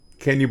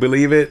Can you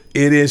believe it?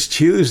 It is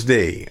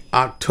Tuesday,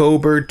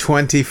 October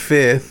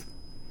 25th,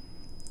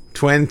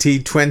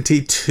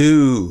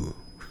 2022.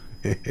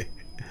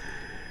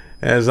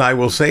 As I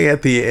will say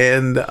at the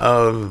end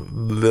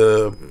of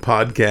the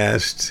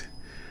podcast,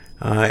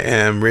 I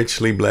am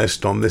richly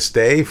blessed on this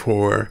day,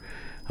 for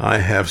I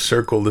have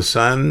circled the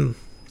sun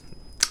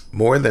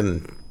more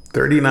than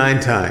 39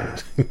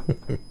 times.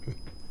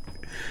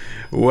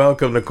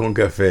 Welcome to Con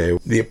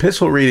Café. The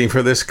epistle reading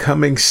for this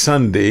coming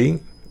Sunday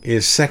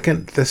is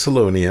 2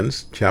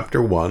 Thessalonians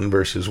chapter 1,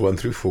 verses 1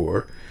 through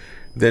 4,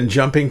 then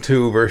jumping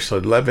to verse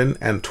 11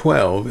 and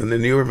 12 in the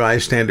New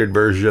Revised Standard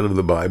Version of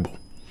the Bible.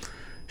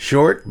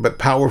 Short but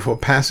powerful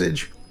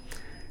passage,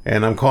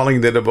 and I'm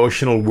calling the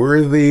devotional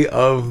Worthy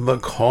of the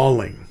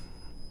Calling.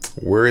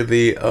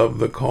 Worthy of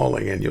the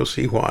Calling, and you'll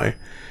see why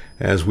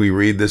as we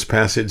read this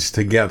passage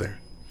together.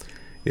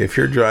 If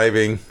you're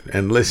driving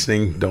and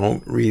listening,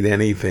 don't read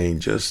anything.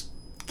 Just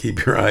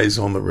keep your eyes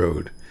on the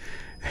road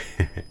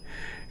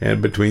and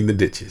between the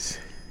ditches.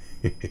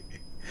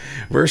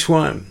 Verse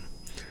 1,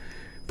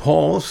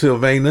 Paul,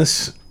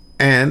 Silvanus,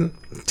 and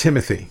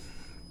Timothy,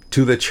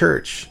 to the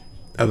church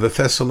of the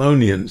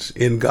Thessalonians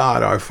in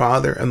God our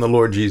Father and the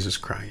Lord Jesus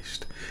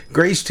Christ.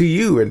 Grace to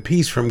you and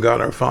peace from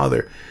God our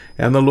Father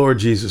and the Lord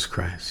Jesus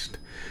Christ.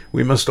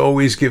 We must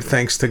always give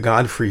thanks to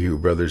God for you,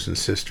 brothers and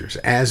sisters,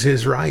 as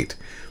is right,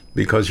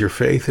 because your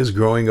faith is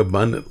growing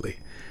abundantly,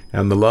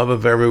 and the love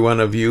of every one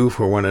of you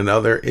for one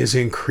another is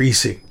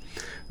increasing.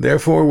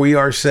 Therefore we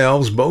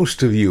ourselves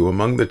boast of you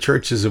among the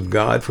churches of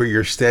God for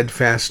your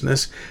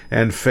steadfastness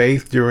and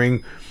faith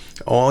during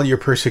all your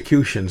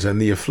persecutions and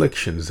the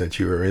afflictions that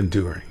you are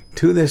enduring.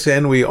 To this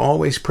end we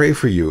always pray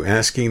for you,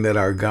 asking that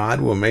our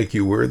God will make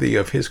you worthy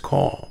of his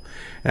call,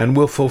 and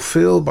will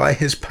fulfill by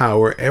his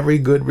power every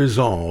good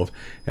resolve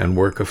and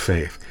work of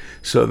faith,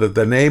 so that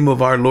the name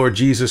of our Lord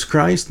Jesus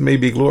Christ may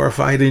be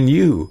glorified in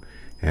you,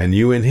 and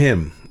you in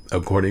him,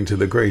 according to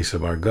the grace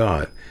of our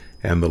God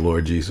and the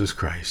Lord Jesus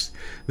Christ.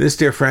 This,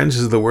 dear friends,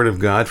 is the word of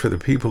God for the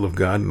people of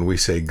God, and we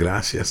say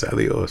gracias a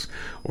Dios,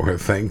 or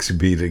thanks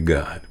be to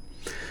God.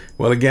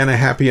 Well, again, a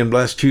happy and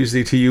blessed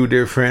Tuesday to you,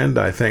 dear friend.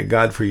 I thank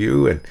God for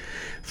you, and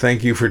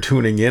thank you for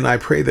tuning in. I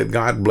pray that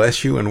God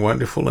bless you in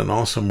wonderful and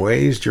awesome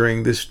ways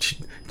during this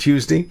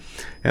Tuesday,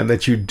 and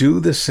that you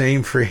do the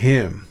same for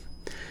him.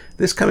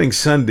 This coming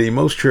Sunday,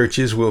 most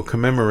churches will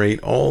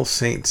commemorate All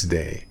Saints'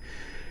 Day.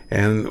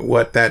 And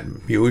what that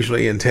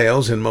usually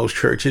entails in most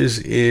churches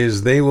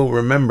is they will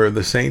remember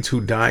the saints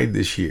who died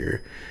this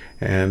year,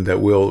 and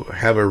we'll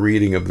have a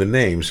reading of the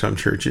names. Some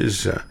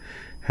churches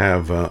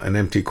have an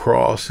empty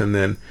cross and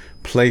then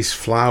place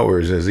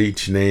flowers as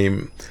each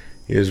name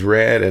is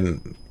read.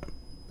 And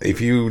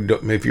if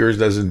yours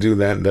doesn't do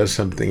that and does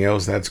something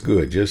else, that's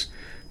good. Just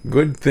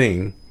good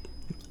thing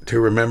to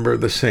remember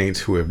the saints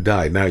who have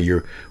died. Now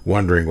you're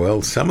wondering,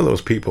 well, some of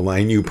those people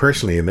I knew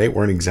personally, and they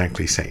weren't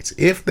exactly saints.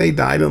 If they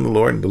died in the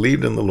Lord and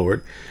believed in the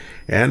Lord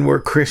and were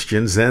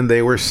Christians, then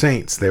they were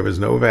saints. There was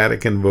no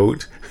Vatican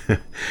vote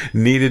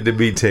needed to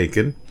be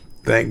taken.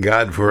 Thank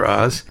God for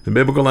us. The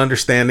biblical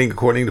understanding,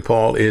 according to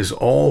Paul, is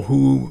all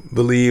who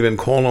believe and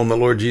call on the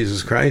Lord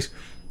Jesus Christ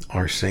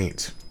are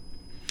saints.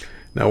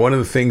 Now, one of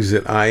the things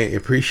that I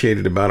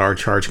appreciated about our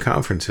charge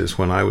conferences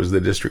when I was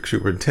the district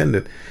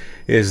superintendent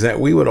is that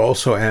we would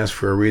also ask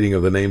for a reading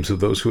of the names of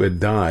those who had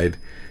died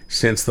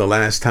since the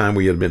last time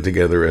we had been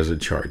together as a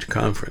charge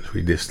conference.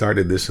 We just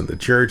started this in the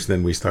church,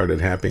 then we started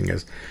having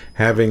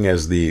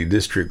as the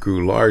district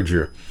grew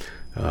larger,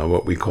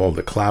 what we call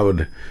the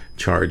Cloud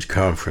Charge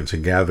Conference, a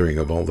gathering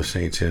of all the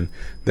saints in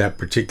that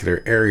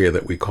particular area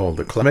that we call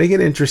the Cloud. To make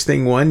it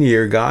interesting, one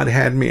year God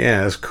had me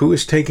ask, who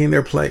is taking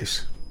their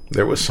place?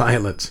 There was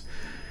silence.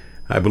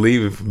 I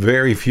believe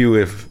very few,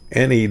 if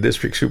any,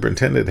 district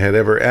superintendent had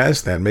ever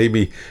asked that.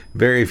 Maybe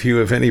very few,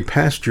 if any,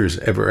 pastors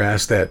ever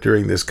asked that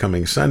during this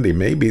coming Sunday.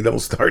 Maybe they'll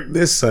start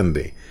this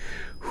Sunday.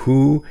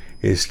 Who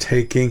is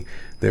taking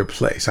their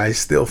place? I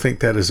still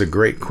think that is a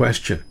great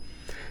question,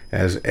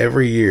 as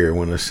every year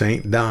when a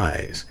saint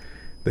dies,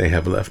 they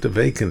have left a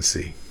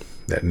vacancy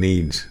that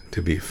needs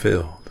to be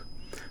filled.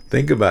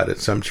 Think about it.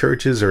 Some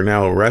churches are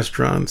now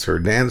restaurants or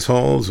dance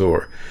halls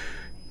or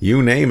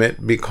you name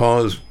it,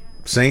 because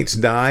saints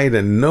died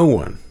and no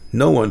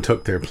one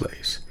took their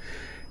place.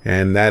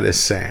 And that is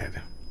sad.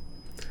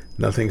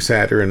 Nothing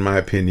sadder, in my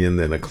opinion,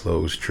 than a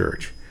closed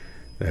church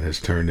that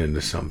has turned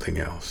into something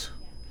else.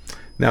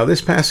 Now,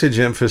 this passage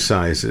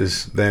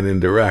emphasizes that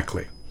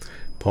indirectly,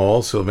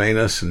 Paul,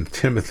 Silvanus, and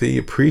Timothy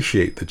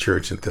appreciate the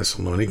church in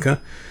Thessalonica,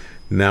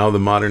 now the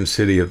modern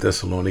city of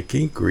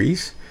Thessaloniki,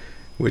 Greece,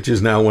 which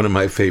is now one of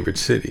my favorite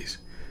cities.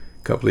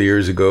 A couple of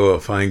years ago, a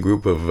fine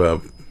group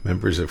of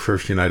members of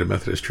First United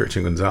Methodist Church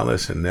in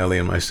Gonzales, and Nellie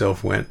and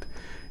myself went,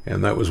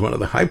 and that was one of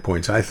the high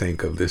points, I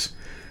think, of this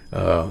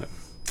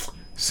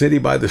city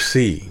by the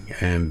sea,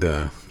 and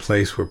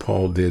place where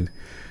Paul did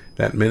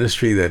that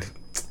ministry that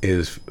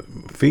is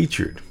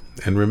featured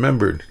and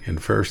remembered in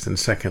 1st and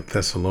 2nd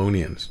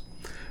Thessalonians.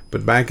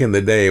 But back in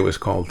the day, it was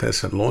called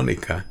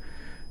Thessalonica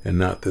and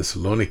not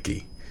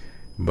Thessaloniki,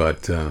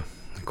 but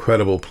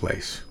incredible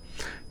place.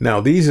 Now,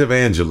 these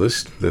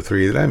evangelists, the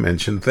three that I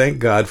mentioned, thank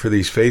God for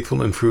these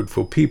faithful and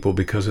fruitful people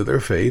because of their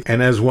faith,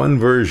 and as one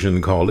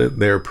version called it,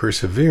 their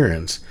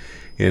perseverance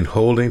in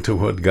holding to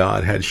what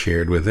God had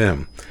shared with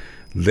them.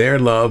 Their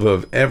love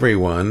of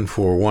everyone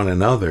for one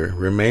another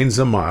remains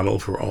a model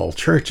for all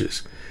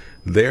churches.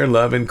 Their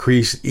love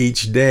increased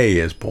each day,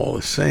 as Paul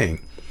is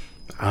saying.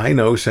 I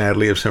know,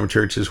 sadly, of some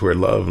churches where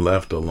love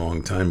left a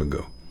long time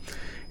ago.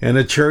 And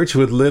a church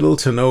with little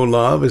to no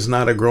love is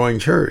not a growing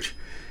church.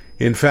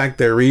 In fact,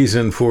 their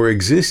reason for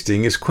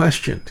existing is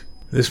questioned.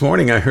 This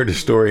morning I heard a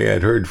story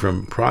I'd heard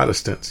from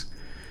Protestants,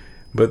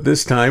 but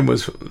this time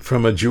was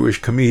from a Jewish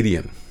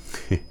comedian.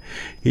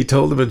 He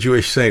told of a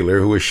Jewish sailor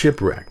who was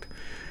shipwrecked,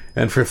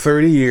 and for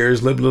 30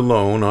 years lived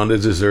alone on a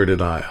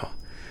deserted isle.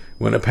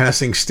 When a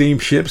passing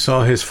steamship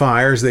saw his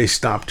fires, they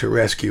stopped to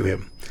rescue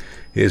him.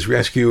 His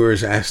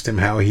rescuers asked him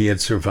how he had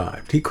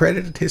survived. He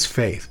credited his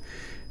faith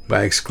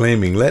by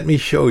exclaiming, "Let me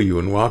show you,"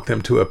 and walked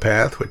them to a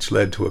path which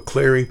led to a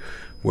clearing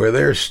where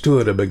there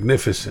stood a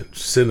magnificent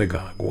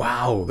synagogue.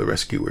 "Wow," the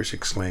rescuers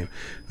exclaimed.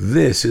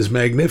 "This is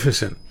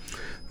magnificent."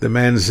 The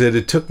man said,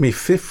 "It took me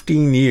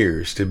 15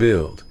 years to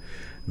build."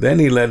 Then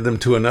he led them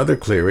to another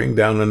clearing,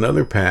 down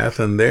another path,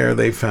 and there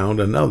they found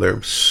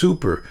another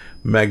super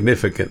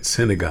magnificent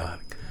synagogue.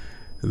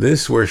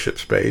 "This worship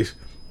space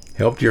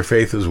helped your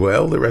faith as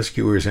well?" the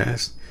rescuers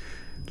asked.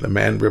 The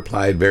man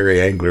replied very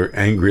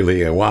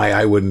angrily, "Why,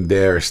 I wouldn't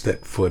dare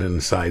step foot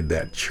inside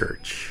that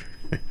church."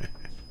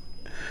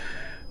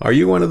 Are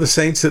you one of the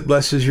saints that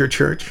blesses your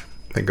church?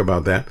 Think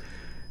about that.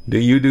 Do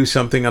you do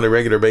something on a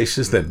regular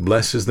basis that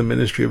blesses the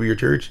ministry of your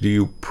church? Do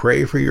you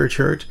pray for your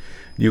church?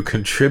 Do you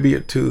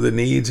contribute to the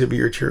needs of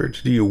your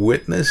church? Do you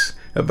witness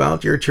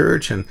about your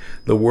church and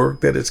the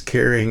work that it's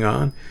carrying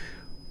on?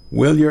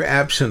 Will your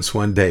absence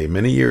one day,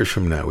 many years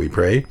from now, we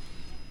pray,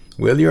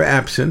 will your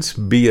absence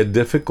be a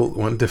difficult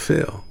one to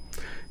fill?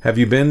 Have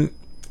you been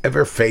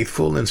ever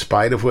faithful in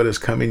spite of what has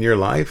come in your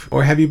life?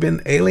 Or have you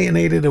been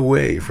alienated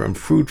away from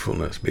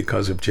fruitfulness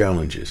because of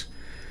challenges?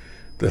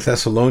 The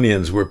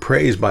Thessalonians were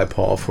praised by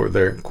Paul for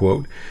their,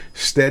 quote,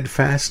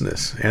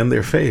 steadfastness and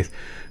their faith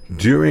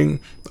during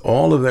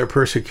all of their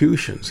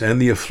persecutions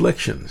and the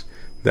afflictions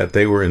that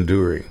they were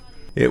enduring.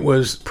 It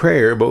was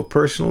prayer, both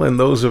personal and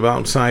those of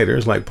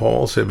outsiders like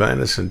Paul,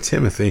 Silvanus, and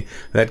Timothy,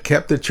 that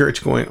kept the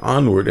church going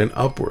onward and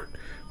upward.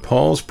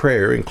 Paul's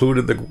prayer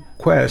included the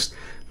request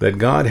that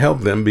God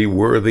help them be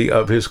worthy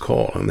of his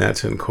call, and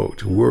that's in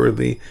quotes,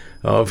 worthy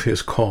of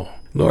his call.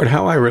 Lord,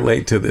 how I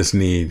relate to this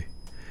need.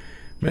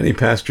 Many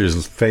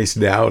pastors face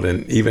doubt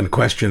and even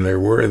question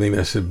their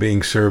worthiness of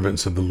being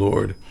servants of the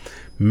Lord.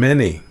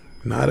 Many,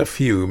 not a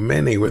few,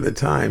 many were the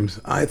times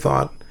I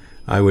thought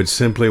I would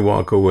simply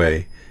walk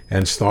away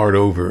and start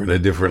over in a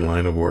different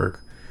line of work.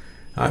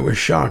 I was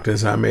shocked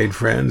as I made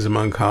friends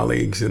among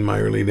colleagues in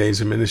my early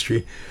days of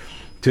ministry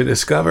to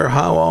discover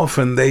how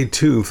often they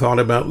too thought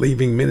about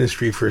leaving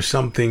ministry for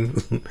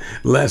something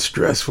less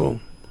stressful.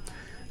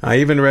 I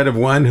even read of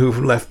one who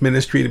left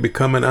ministry to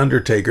become an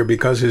undertaker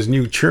because his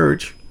new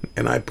church,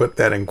 and I put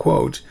that in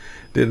quotes,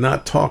 did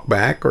not talk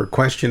back or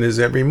question his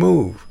every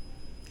move.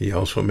 He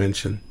also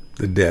mentioned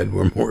the dead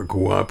were more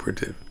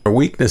cooperative. Our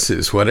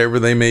weaknesses, whatever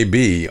they may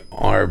be,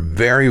 are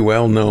very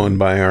well known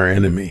by our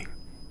enemy,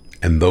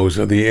 and those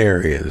are the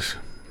areas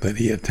that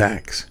he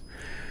attacks.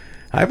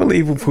 I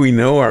believe if we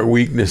know our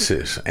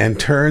weaknesses and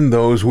turn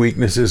those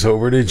weaknesses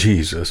over to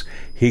Jesus,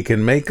 he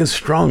can make us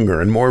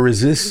stronger and more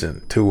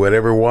resistant to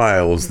whatever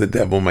wiles the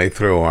devil may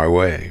throw our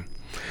way.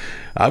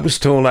 I was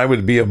told I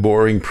would be a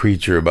boring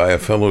preacher by a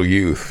fellow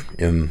youth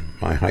in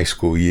my high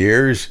school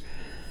years,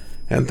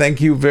 and thank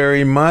you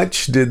very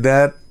much. Did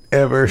that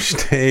ever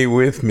stay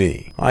with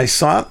me? I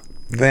sought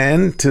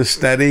then to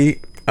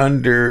study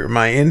under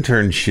my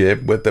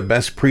internship with the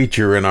best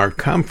preacher in our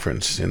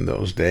conference in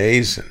those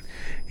days, and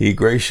he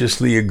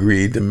graciously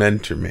agreed to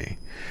mentor me.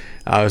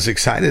 I was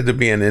excited to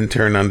be an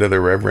intern under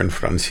the Reverend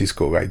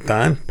Francisco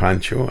Gaitan,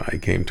 Pancho, I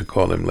came to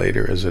call him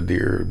later as a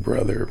dear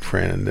brother,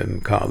 friend,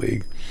 and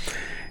colleague,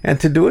 and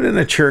to do it in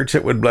a church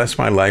that would bless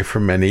my life for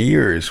many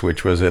years,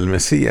 which was El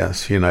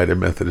Mesias United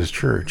Methodist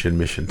Church in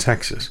Mission,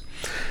 Texas.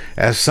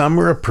 As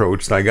summer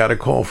approached, I got a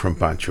call from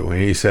Pancho,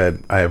 and he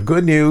said, "I have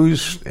good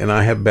news and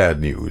I have bad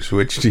news.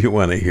 Which do you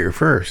want to hear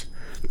first?"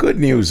 Good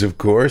news, of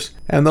course,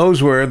 and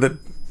those were that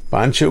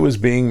Pancho was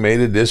being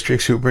made a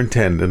district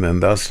superintendent,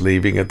 and thus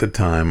leaving at the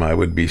time I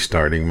would be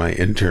starting my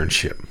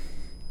internship.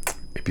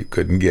 If you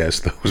couldn't guess,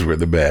 those were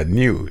the bad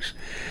news.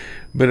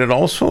 But it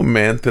also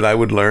meant that I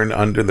would learn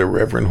under the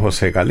Reverend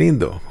Jose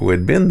Galindo, who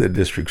had been the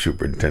district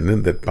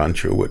superintendent that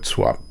Pancho would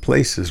swap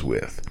places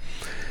with.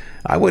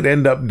 I would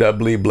end up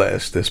doubly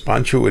blessed, as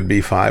Pancho would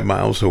be 5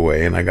 miles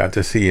away, and I got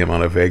to see him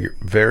on a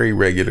very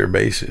regular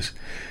basis.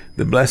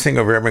 The blessing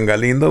of Reverend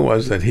Galindo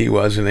was that he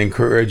was an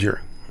encourager,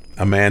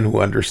 a man who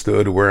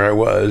understood where I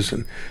was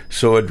and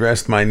so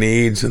addressed my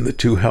needs, and the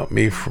two helped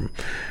me from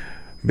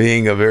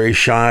being a very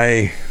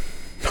shy,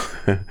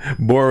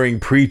 boring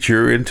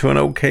preacher into an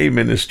okay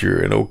minister,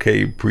 an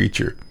okay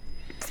preacher.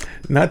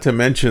 Not to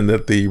mention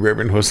that the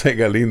Reverend Jose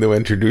Galindo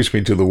introduced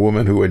me to the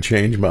woman who would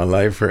change my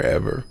life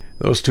forever.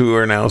 Those two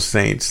are now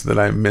saints that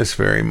I miss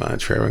very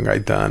much, Reverend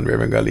Gaitan,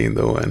 Reverend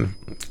Galindo, and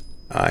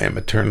I am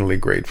eternally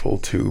grateful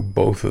to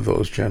both of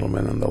those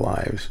gentlemen and the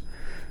lives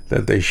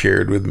that they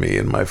shared with me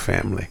and my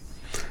family.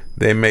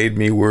 They made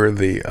me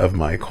worthy of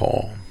my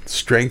call,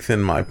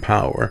 strengthened my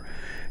power,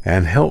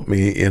 and helped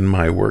me in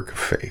my work of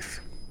faith.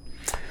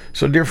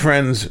 So, dear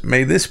friends,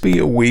 may this be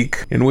a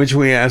week in which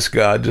we ask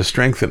God to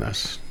strengthen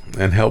us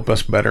and help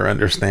us better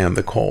understand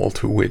the call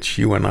to which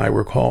you and I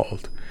were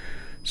called,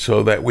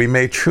 so that we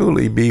may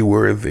truly be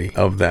worthy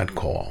of that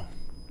call.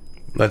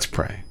 Let's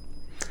pray.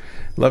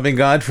 Loving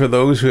God, for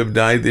those who have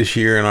died this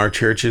year in our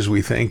churches,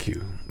 we thank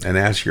you and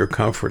ask your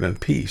comfort and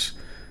peace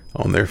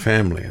on their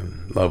family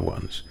and loved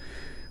ones.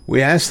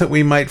 We ask that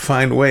we might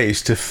find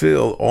ways to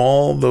fill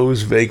all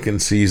those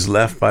vacancies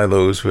left by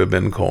those who have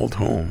been called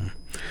home.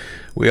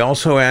 We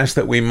also ask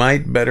that we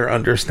might better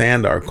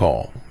understand our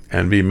call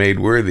and be made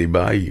worthy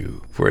by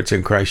you. For it's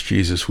in Christ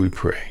Jesus we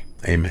pray.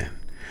 Amen.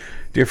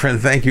 Dear friend,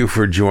 thank you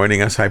for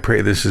joining us. I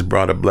pray this has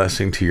brought a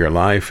blessing to your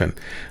life, and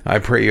I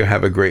pray you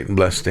have a great and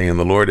blessed day in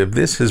the Lord. If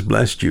this has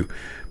blessed you,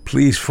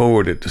 please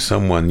forward it to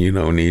someone you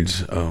know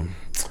needs a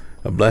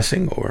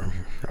blessing or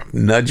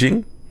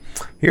nudging.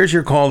 Here's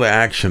your call to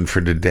action for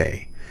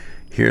today.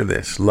 Hear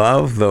this.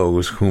 Love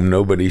those whom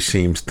nobody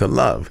seems to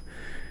love,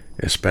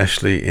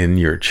 especially in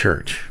your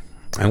church.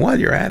 And while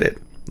you're at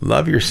it,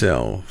 love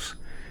yourselves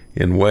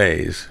in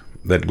ways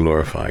that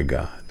glorify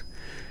God.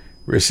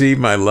 Receive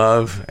my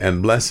love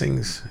and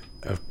blessings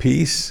of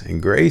peace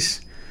and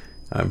grace.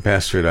 I'm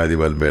Pastor Adi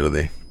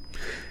Valverde.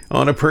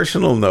 On a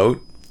personal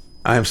note,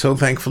 I am so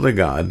thankful to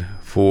God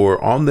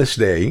for on this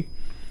day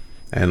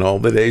and all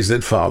the days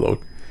that followed,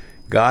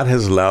 God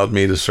has allowed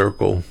me to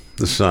circle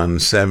the sun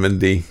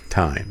 70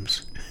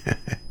 times.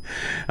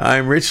 I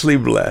am richly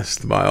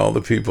blessed by all the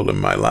people in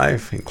my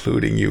life,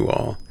 including you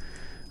all.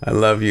 I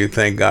love you,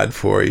 thank God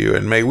for you,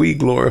 and may we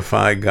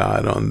glorify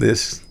God on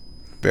this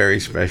very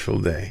special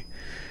day.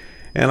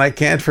 And I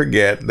can't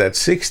forget that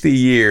 60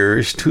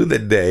 years to the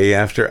day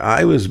after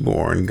I was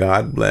born,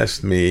 God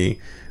blessed me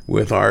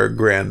with our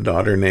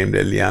granddaughter named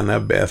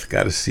Eliana Beth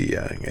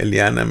Garcia.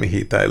 Eliana,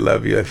 mijita, I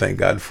love you. I thank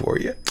God for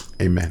you.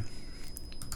 Amen.